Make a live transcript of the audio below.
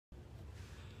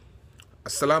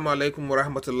Assalamu alaikum wa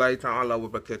rahmatullahi ta'ala wa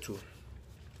barakatuh.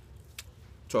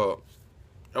 To,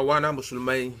 yawana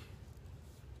musulmai,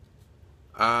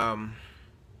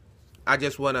 I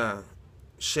just wanna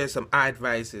share some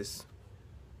advices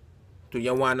to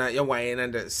yawaye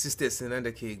and the sisters in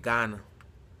the Ghana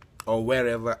or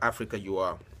wherever Africa you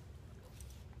are.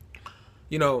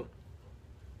 You know,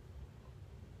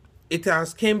 it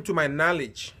has came to my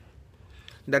knowledge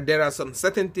that there are some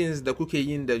certain things that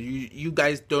in that you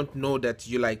guys don't know, that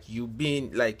you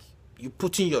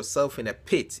putting yourself in a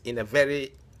pit, in a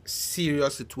very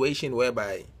serious situation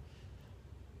whereby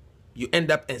you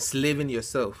end up enslaving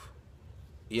yourself.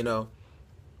 You know,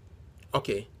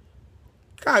 okay,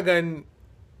 Kagan,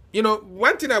 you know,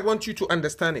 one thing I want you to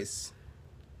understand is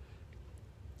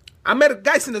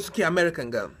guys in the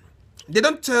American girl, they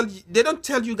don't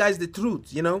tell you guys the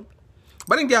truth, you know.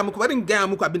 But in Ghana,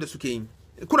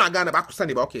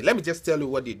 okay, let me just tell you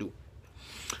what they do.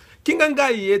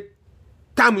 Kinganga ye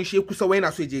tamu she kusa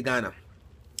wena so je Ghana.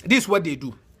 This is what they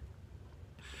do.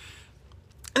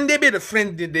 And they be the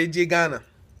friend they je Ghana.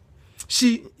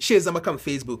 She is a on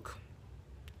Facebook.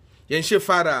 Yen she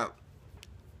fara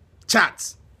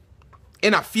chat.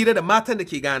 And I feed the matter the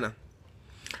Ghana.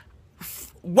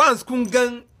 Once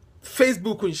kungan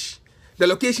Facebook the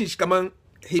location she come on,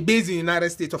 he based in the United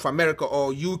States of America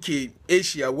or UK,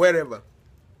 Asia, wherever.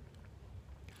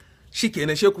 She can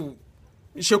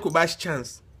sheku bash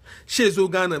chance. She zo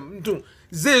Ghana.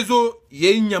 Zezo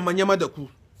ye nyama daku,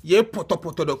 ye poto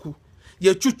daku,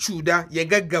 ye chuchuda, ye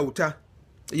gagauta,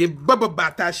 ye baba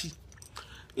batashi.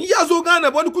 Ya zo Ghana,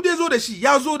 wani kude zo da shi,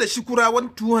 ya zo da shi kura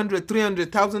 $200,000,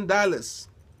 $300,000.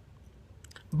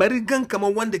 Bari gan kama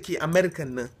wanda ke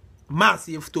American na, Mars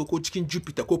ya fito ko cikin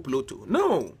Jupiter ko Pluto.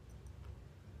 No.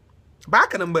 Ba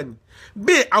haka nan bane.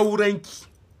 Be aurenki.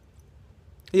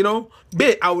 You know,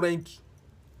 be aurenki.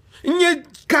 In ya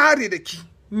kare da ki,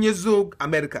 in ya zo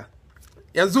America.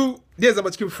 Yanzu dai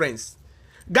zama cikin friends.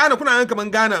 Ghana kuna an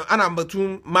kaman Ghana ana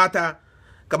batun mata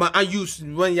kaman an use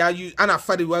when ya use ana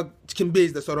fadiwa cikin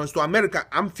base da sauransu. To America,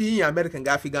 I'm feeling American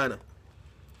gafi Ghana.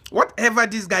 Whatever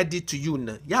this guy did to you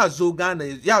na, ya zo Ghana,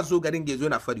 ya zo garin gezo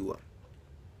na fadiwa.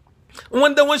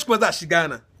 Wanda wanshi kwa za shi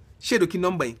Ghana, she doki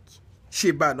number inki.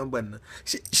 She bad number na.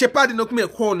 She party no come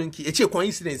call inki. Eche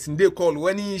coincidence in they call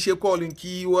when she call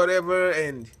inki whatever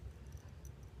and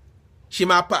she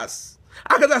ma pass.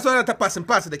 Aka za so na ta pass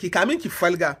da ki kamin ki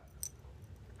falga.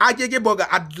 Agege boga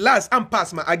at last am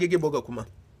pass ma agege boga kuma.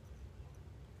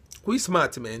 Who is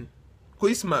smart, man? Who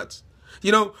is smart?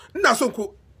 You know, na so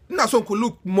ku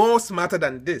look more smarter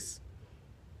than this.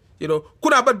 You know,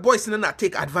 could about boys not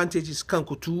take advantages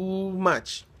kanku too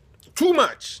much. Too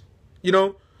much. You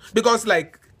know, because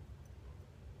like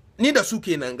Nida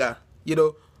Suke Nanga, you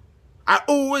know, I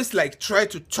always like try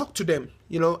to talk to them.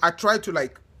 You know, I try to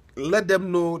like let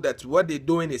them know that what they're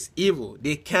doing is evil.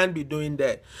 They can't be doing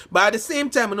that. But at the same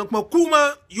time,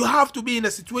 Kuma, you have to be in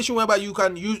a situation whereby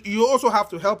you also have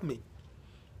to help me.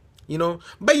 You know,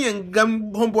 bayan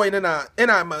gam homeboy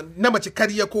na mace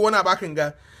kariya ko wani bakan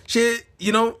ga she,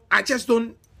 you know, I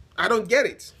don't get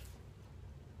it.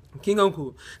 King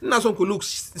uncle, na son ku look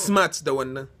smart da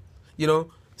wannan. You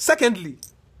know, secondly,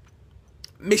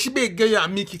 me shi be ga ya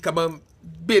miki kaman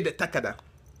be da takada.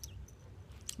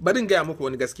 Barin ga muku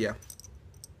wani gaskiya.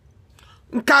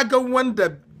 In ka ga wanda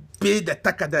be da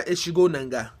takada ya shigo nan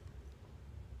ga,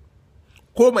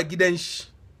 koma gidan shi,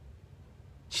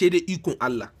 she da ikon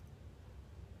Allah.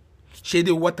 She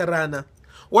did waterana.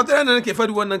 Waterana nake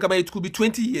fadi wannan kama it could be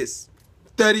 20 years,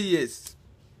 30 years,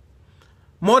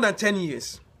 more than 10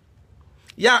 years.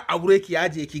 Ya aure ki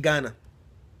aje ki Ghana.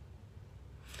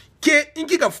 Ke in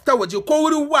kika fita waje ko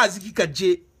wurin wazi kika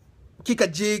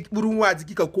je wurin wazi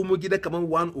kika komo gida kaman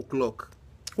 1 o'clock.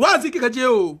 Wazi kika je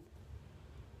o.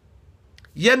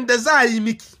 Yanda za yi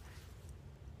miki.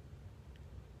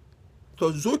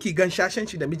 To zo ki gan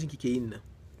shashanci da mijinki ke yin nan.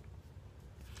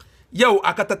 Yau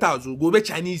aka ta zo, gobe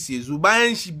Chinese ya zo,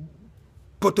 bayan shi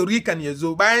Puerto Rican ya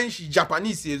zo, bayan shi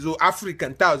Japanese ya zo,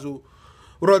 African ta zo,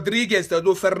 Rodriguez ta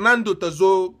zo, Fernando ta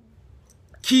zo,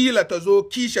 Kila ta zo,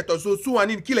 Kisha ta zo,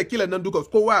 Suwanin kila nan duka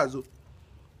kowa zo.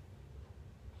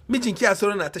 Mijinki a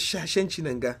sauran na ta shashanci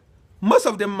nan ga. Most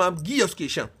of them ma giya suke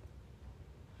shan.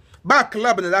 Ba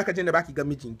club da zaka je da baki ga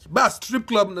mijinki, ba strip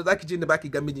club da zaki je da baki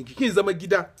ga mijinki. Kin zama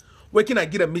gida, wai kina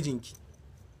gidan mijinki.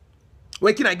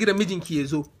 Wai kina gidan mijinki ya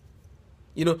zo.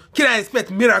 You know, can I expect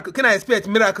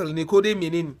miracle ni ko dai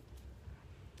menene?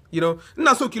 You know,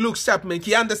 not so ki look sharp, man.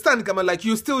 Ki understand, come on, like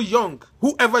you still young,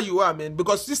 whoever you are, man.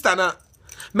 Because sister na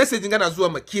messaging gonna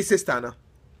zuwa ma ki sister na.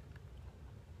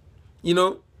 You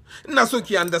know, not so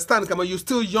ki understand, come on, you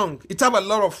still young. It have a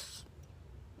lot of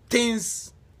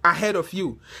things ahead of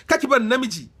you. Kaki ban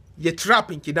namiji ye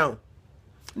trapping ki down.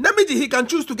 Namiji, he can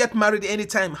choose to get married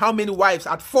anytime. How many wives?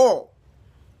 At 4.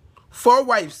 4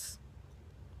 wives.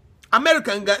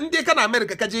 American ga inde kana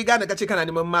America kaje Ghana kace kana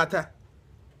neman mata.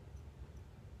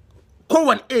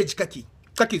 Kowane age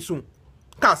kake soon.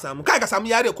 Ka samu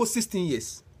yare ko 16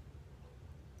 years.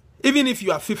 Even if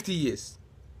you are 50 years.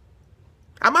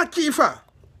 Ama kifa.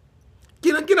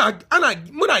 Kina ana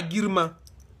muna girma.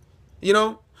 You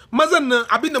know, mazan nan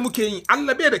abin da muke yi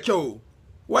Allah bai da kyau.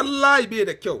 Wallahi bai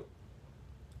da kyau.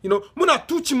 You know, muna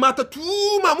tuci mata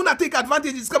muna take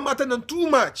advantages kan mata nan too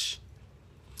much.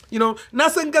 You know, na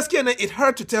san gaskiya na it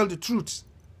hurt to tell the truth.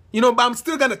 You know, but I'm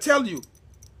still gonna tell you.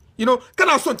 You know,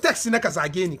 kana son text na ka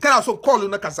zage ni, kana son call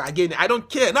na ka zage ni. I don't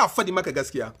care. Na fadi maka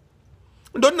gaskiya.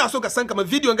 Don na so ka san kamar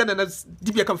video nga na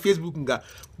dibiya kan Facebook nga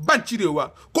ban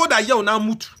cirewa ko da yau na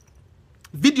mutu.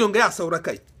 Video nga ya saura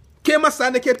kai. Ke masa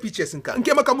na ke pictures nka. In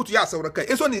ke maka mutu ya saura kai.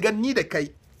 Eso ni ga ni da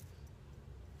kai.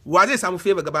 Wa zai samu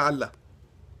favor gaban Allah.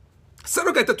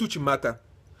 Sauro kai ta tuci mata.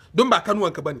 Don ba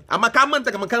kanuwanka bane, amma ka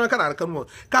manta kaman kana da kanuwan,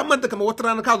 ka manta kaman wata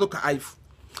rana ka zo ka haifu.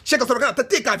 She ka kana ta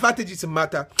take advantages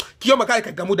mata. Kiyoma kai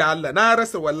ka gamu da Allah, na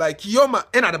rasa wallahi kiyoma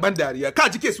ina da ban dariya. Ka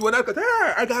jike su wani ka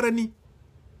a gara ni.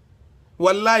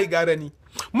 Wallahi gara ni.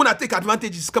 Muna take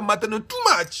advantages kan mata nan too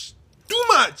much.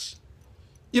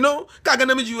 You know, ka ga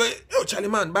namiji wai, yo Charlie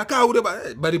man, ba ka aure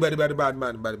ba, bari man.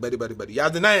 Ya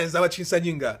da na yanzu zama cikin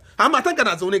sanyin ga. Amma tanka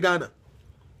na zaune Ghana.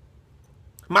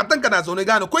 Matan kana zaune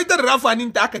Ghana ko ita da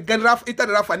rafanin ta aka gan ita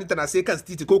da rafanin ta na sai kan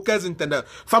titi ko cousin ta da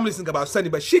family sun ga ba su sani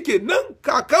ba shike nan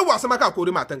ka wasa maka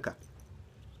kore matanka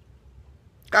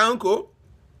kan ko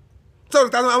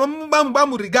saboda ta amma ba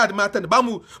mu regard matan ba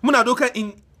mu muna dokan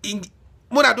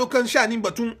shanin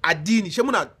batun addini she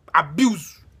muna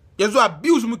abuse yanzu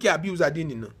abuse muke abuse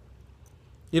addinin nan,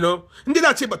 you know, inda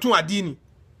da ce batun addini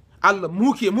Allah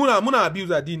muna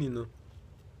abuse addinin nan,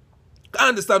 ka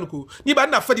understand ko ni ba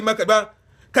ina fadi maka ba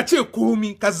ka ce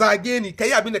komi ka zage ni ka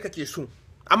yi abin da kake so,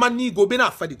 amma ni gobe na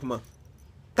fadi kuma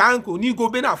kanko ni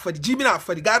gobe na fadi jibi na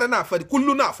fadi gara na fadi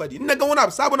kullu na fadi ina ga wani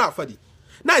abu sabu na fadi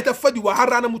na ita fadi wa har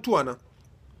ranar mutuwa na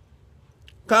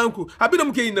kanko abin da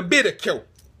muke yi nan bai da kyau,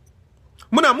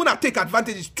 muna take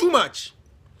advantages too much.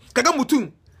 Kaga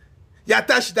mutum ya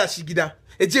tashi gida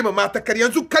ya je ma mata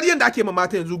karyan da ake ma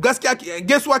mata yanzu gaskiya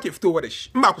gaisuwa ke fitowa da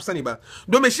shi in ba ku sani ba,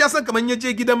 domin shi ya san kaman ya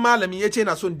je gidan malami ya ce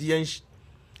na son diyan shi,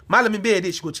 malamin bai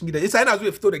yadda shigo cikin gidan yasa yana zo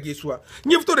ya fito da gaisuwa.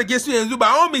 In ya fito da gaisuwa yanzu ba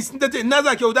awon mai sinta ce na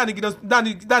za ki yau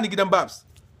dani gidan Babs.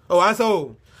 Oh an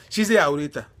so shi zai aure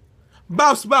ta.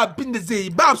 Babs ba abin da zai yi,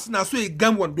 Babs na so ya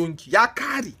gan wandonki ya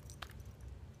kare.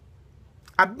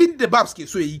 Abin da Babs ke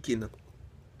so ya yi kenan.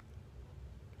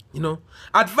 You know,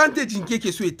 advantage in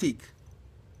ke so ya take.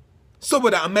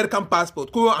 Saboda American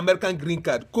passport, ko American green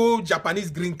card, ko Japanese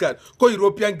green card, ko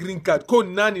European green card, ko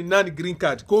nani green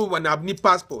card, ko wani abni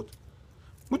passport.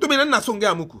 Mutumin nan na son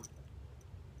gaya muku.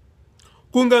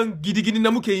 Kungan gidi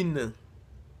na muke yin nan.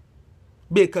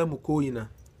 Bai kai mu koyina.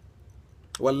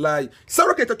 Wallahi.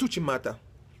 Saura kai ta tucin mata.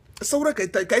 Saura kai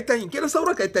ta yin. Kira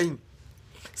saura kai ta yin.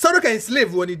 Saura kai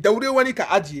slave wani, daure wani ka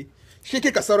ajiye. Shi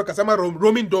ke ka saura ka zama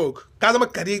roaming dog. Ka zama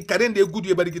karen da ya gudu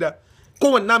ya bar gida.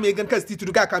 Kowane nama ya gan kan titi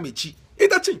duka ka mai ci.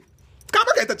 Ita cin. Ka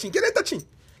baka ita cin. Kira ita cin.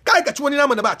 Ka ci wani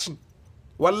naman da ba cin.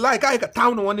 Wallahi ka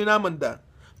tauna wani naman da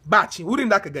ba cin. Wurin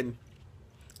da aka gani.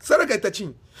 Saraka ita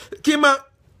cin. Kima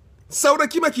saura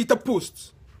kima ki ta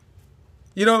post.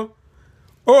 You know?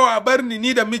 Oh, a bar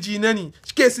ni da miji na ni.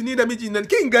 Kesi ni da miji na ni.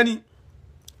 Kin gani?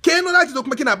 Ke no laki zo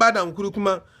kuma kina bada hankuri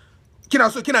kuma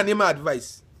kina nema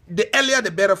advice. The earlier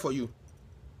the better for you.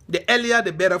 The earlier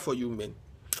the better for you, man.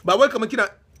 But wai kamar kina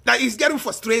that is getting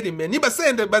frustrating, man. Ni ba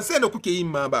sai da kuke yin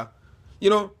ma ba. You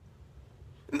know?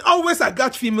 Always I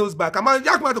got females back. Amma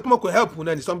ya kamata kuma ku help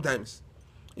unani sometimes.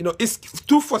 You know, it's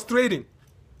too frustrating.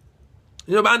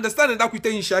 You know, but understanding that we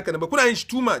take in shaka, but kuna inch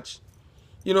too much.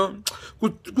 You know,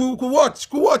 ku watch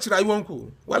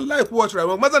rayuwanku. Wallahi ku watch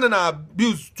rayuwanku. Mazana na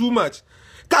abuse too much.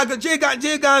 Kaga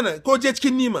je Ghana ko je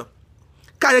cikin nima.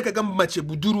 Kaya ka ga mace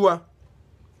budurwa.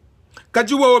 Ka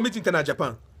ji wa mijinta na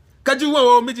Japan. Ka ji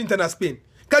wa mijinta na Spain.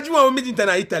 Ka ji wa mijinta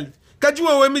na Italy. Ka ji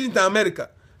wa mijinta na America.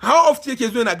 How often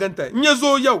yake zo na ganta? In ya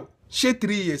zo yau, she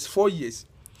 3 years, 4 years.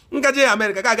 In ka je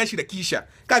America ka gan shi da Kisha,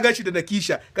 ka gan shi da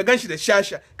Nakisha, ka gan shi da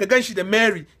Shasha, ka gan shi da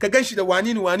Mary, ka gan shi da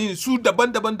wanini su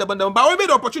daban. Ba wai bai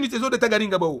da opportunity zo da ta garin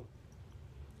gaba wo.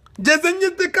 Je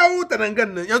zanyin ta kawo ta nan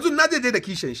gan nan. Yanzu na je da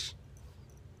Kishan shi.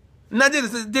 Na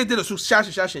je da su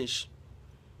shashen shi.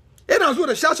 Yana zo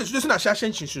da shashen shi suna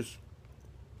shashen shi.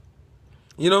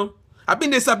 You know? Abin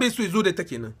da yasa bai so zo da ta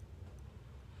kenan.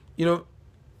 You know?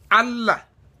 Allah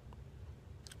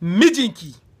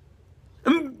mijinki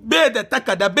be da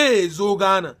takada be zo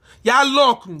Ghana ya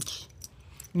lock nki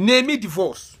nemi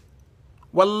divorce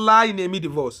wallahi nemi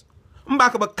divorce mba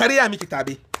ka ba kariya miki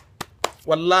tabe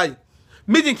wallahi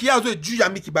mijinki ya zo juya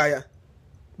miki baya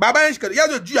baban shi ya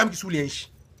zo juya miki suliyan shi.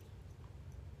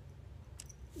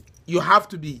 You have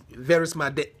to be very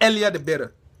smart. The earlier the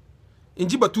better. In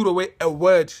Jibaturo way, a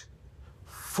word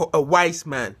for a wise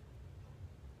man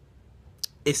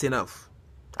is enough.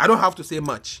 I don't have to say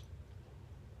much.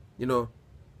 You know,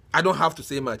 I don't have to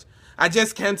say much. I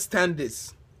just can't stand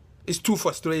this. It's too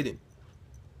frustrating.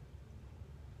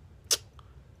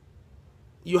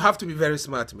 You have to be very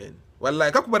smart, man. Well,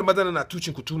 like, how come madana na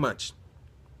touching too much?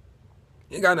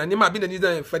 Igana, ni ma bin da ni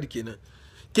da fadi kenan.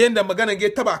 Kenda magana ge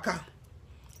tabaka.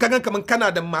 Kagan kaman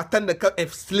kana da matan da ka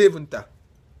slave ta.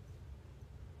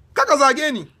 Kaka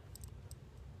zage ni.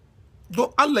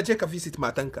 Don Allah je ka visit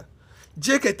matanka.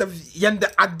 Je ka ta yanda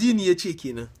addini ya ce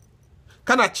kenan.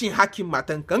 Kana cin hakkin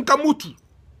matanka. In ka mutu.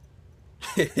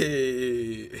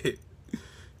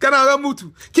 Kana ga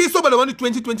mutu. Ki so bala wani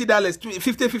 $20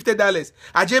 $50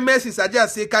 aje Macy's aje a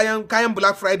sai kayan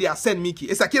Black Friday a send miki.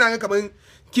 Esa kina ga kaman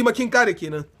kima kin kare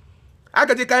kenan.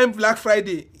 Aka je kayan Black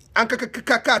Friday an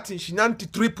kakatin shi nan ti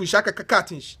triple shaka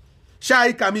kakatin shi. Sha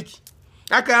yi kamiki.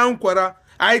 Aka yan kwara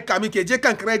ai kamiki je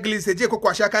kan Craigslist je ko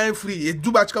kwasha kayan free e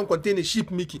duba cikin container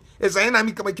ship miki. Esa yana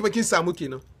miki kaman kima kin samu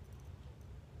kenan.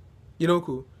 You know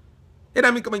ko.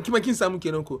 Yana miki kaman kima kin samu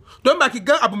kenan ko. Don ba ki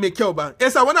gan abu mai kyau ba.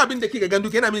 Esa wani abin da kika gan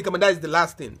duka yana miki kaman that is the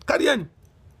last thing. Kariya ni.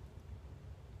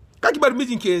 Kaki bar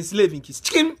mijin ki enslaving ki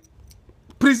cikin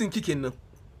prison kike nan.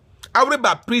 Aure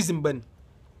ba prison ban.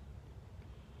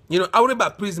 You know, aure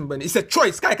ba prison ban. It's a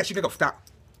choice. Kai ka shiga ka fita.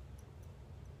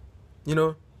 You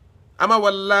know. Amma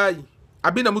wallahi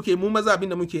abinda muke mu maza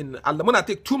abinda muke Allah muna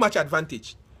take too much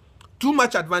advantage. Too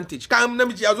much advantage. Ka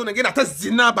namiji yazo na gina ta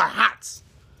zina by heart.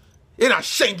 Ina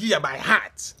shangiya by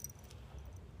heart.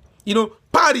 You know,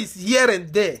 parties here and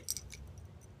there.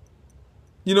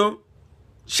 You know,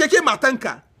 sheke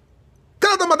matanka.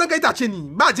 Kana da matanka ita ce ni,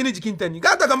 ba jini jikinta ni.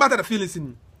 Kana da mata da feelings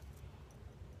ni.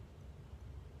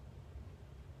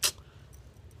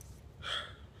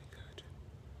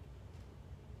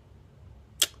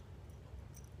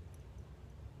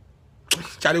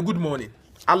 Charlie, good morning.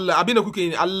 Allah abinda kuke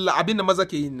yin, Allah abinda maza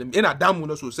ke yin, ina damu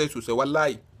na sosai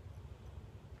wallahi.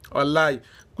 Wallahi,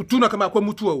 ku tuna kama akwai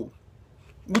mutuwa.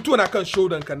 Mutuwa na kan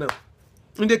shoulder ka nan.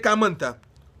 Inde ka manta.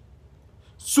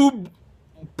 Su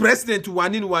president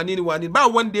wani ba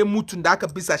wanda ya mutu da aka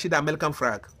bisa shi da American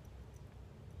flag.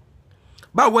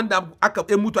 Ba wanda aka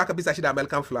mutu aka bisa shi da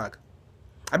American flag.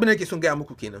 Abinda nake son ga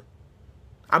muku kenan.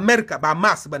 America ba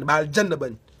Mars bane, ba aljanna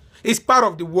bane. It's part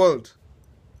of the world.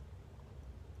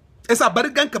 Esa bari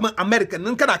gan kaman America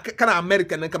nan kana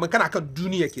America nan kaman kana kan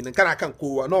duniya kenan kana kan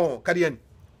kowa no kariyan.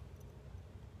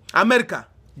 America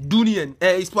duniya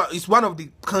is one of the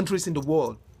countries in the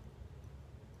world.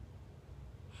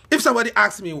 If somebody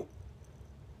asks me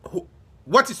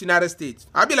what is United States,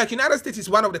 I'll be like United States is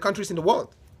one of the countries in the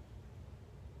world.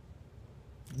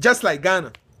 Just like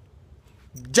Ghana,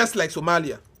 just like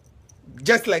Somalia,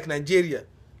 just like Nigeria,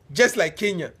 just like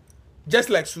Kenya, just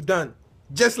like Sudan,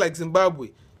 just like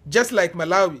Zimbabwe, just like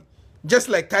Malawi, just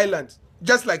like Thailand,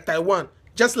 just like Taiwan,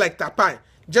 just like Japan,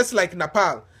 just like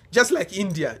Nepal, just like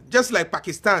India, just like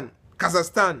Pakistan,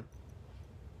 Kazakhstan,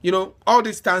 you know, all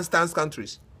these stance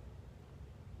countries.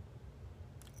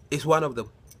 It's one of them.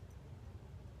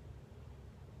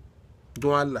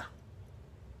 Do Allah.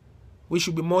 We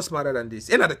should be more smarter than this.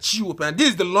 And this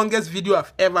is the longest video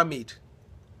I've ever made.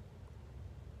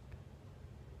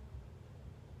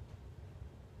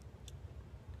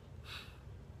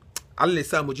 Allah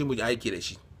sa mu ji mu aiki da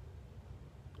shi.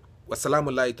 Wassalamu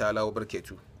alaikum wa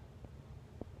barakatuh.